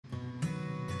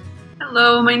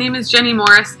Hello, my name is Jenny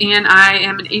Morris and I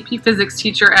am an AP Physics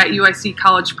teacher at UIC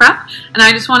College Prep, and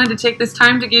I just wanted to take this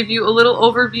time to give you a little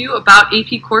overview about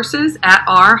AP courses at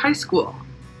our high school.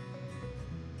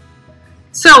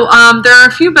 So there are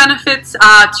a few benefits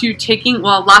to taking,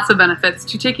 well, lots of benefits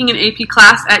to taking an AP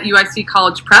class at UIC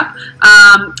College Prep.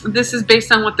 This is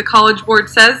based on what the College Board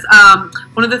says.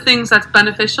 One of the things that's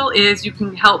beneficial is it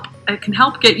can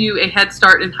help get you a head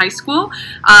start in high school.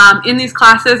 In these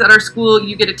classes at our school,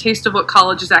 you get a taste of what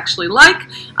college is actually like.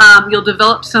 You'll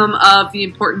develop some of the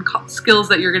important skills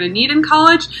that you're going to need in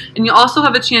college, and you'll also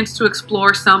have a chance to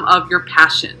explore some of your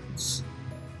passions.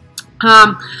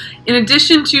 In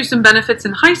addition to some benefits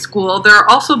in high school, there are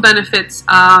also benefits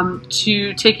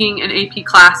to taking an AP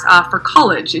class for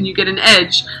college, and you get an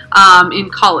edge in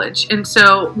college. And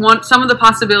so some of the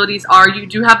possibilities are you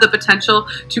do have the potential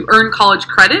to earn college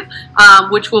credit,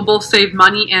 which will both save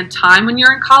money and time when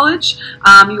you're in college.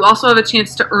 You also have a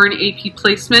chance to earn AP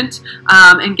placement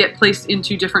and get placed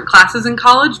into different classes in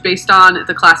college based on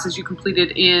the classes you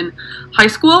completed in high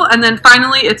school. And then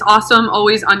finally, it's awesome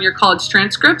always on your college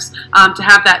transcripts to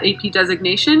have that AP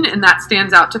designation, and that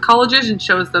stands out to colleges and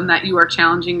shows them that you are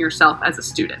challenging yourself as a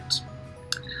student.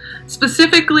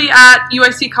 Specifically at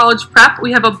UIC College Prep,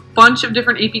 we have a bunch of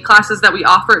different AP classes that we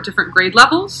offer at different grade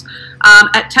levels.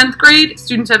 At 10th grade,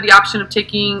 students have the option of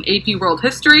taking AP World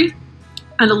History.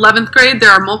 At 11th grade,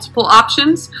 there are multiple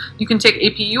options. You can take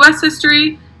AP US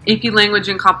History, AP Language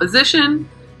and Composition,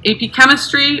 AP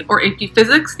Chemistry, or AP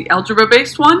Physics, the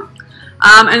algebra-based one.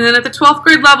 And then at the 12th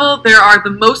grade level, there are the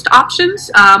most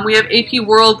options. We have AP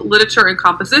World Literature and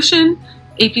Composition,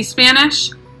 AP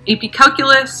Spanish, AP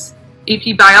Calculus,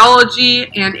 AP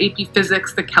Biology, and AP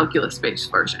Physics, the calculus-based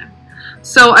version.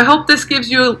 So I hope this gives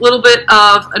you a little bit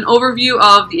of an overview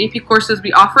of the AP courses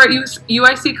we offer at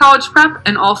UIC College Prep,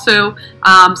 and also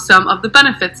some of the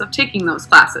benefits of taking those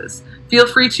classes. Feel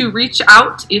free to reach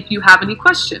out if you have any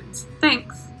questions.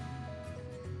 Thanks.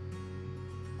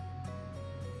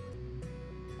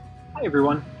 Hi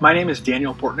everyone, my name is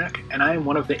Daniel Portnick, and I am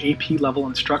one of the AP level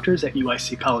instructors at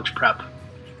UIC College Prep.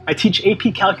 I teach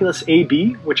AP Calculus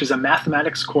AB, which is a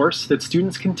mathematics course that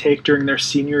students can take during their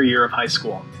senior year of high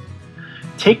school.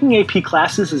 Taking AP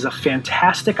classes is a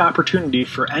fantastic opportunity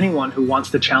for anyone who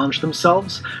wants to challenge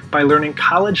themselves by learning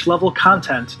college level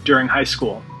content during high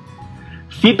school.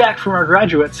 Feedback from our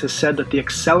graduates has said that the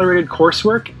accelerated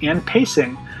coursework and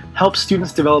pacing helps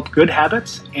students develop good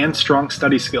habits and strong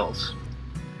study skills.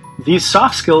 These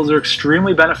soft skills are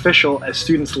extremely beneficial as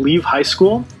students leave high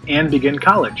school and begin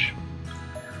college.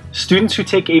 Students who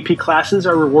take AP classes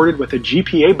are rewarded with a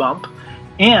GPA bump,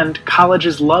 and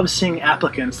colleges love seeing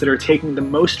applicants that are taking the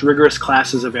most rigorous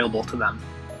classes available to them.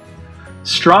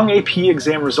 Strong AP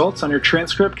exam results on your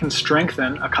transcript can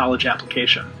strengthen a college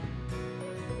application.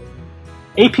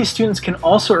 AP students can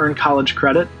also earn college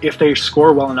credit if they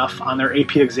score well enough on their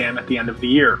AP exam at the end of the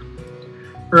year.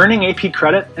 Earning AP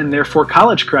credit, and therefore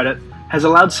college credit, has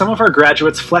allowed some of our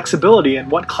graduates flexibility in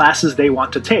what classes they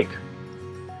want to take.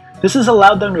 This has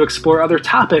allowed them to explore other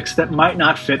topics that might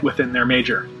not fit within their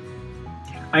major.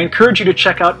 I encourage you to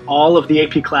check out all of the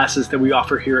AP classes that we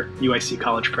offer here at UIC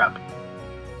College Prep.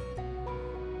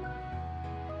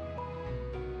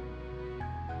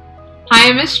 Hi,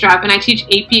 I'm Ms. Strupp, and I teach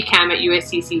AP Chem at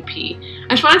UICCP. I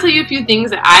just want to tell you a few things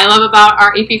that I love about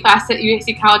our AP class at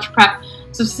UIC College Prep.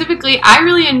 So specifically, I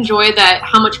really enjoy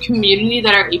how much community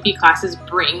that our AP classes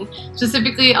bring.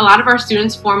 Specifically, a lot of our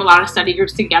students form a lot of study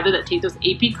groups together that take those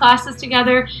AP classes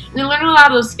together, and they learn a lot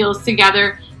of those skills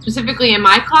together. Specifically in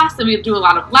my class, that we do a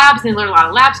lot of labs, and they learn a lot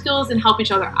of lab skills and help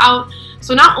each other out.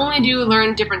 So not only do you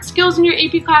learn different skills in your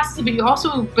AP classes, but you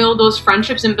also build those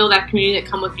friendships and build that community that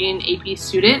come with being an AP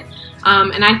student.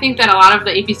 And I think that a lot of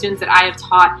the AP students that I have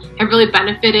taught have really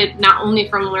benefited not only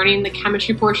from learning the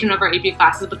chemistry portion of our AP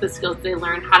classes, but the skills they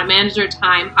learn, how to manage their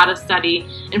time, how to study,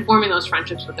 and forming those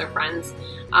friendships with their friends.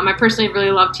 I personally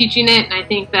really love teaching it, and I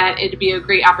think that it'd be a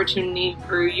great opportunity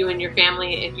for you and your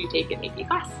family if you take an AP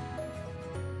class.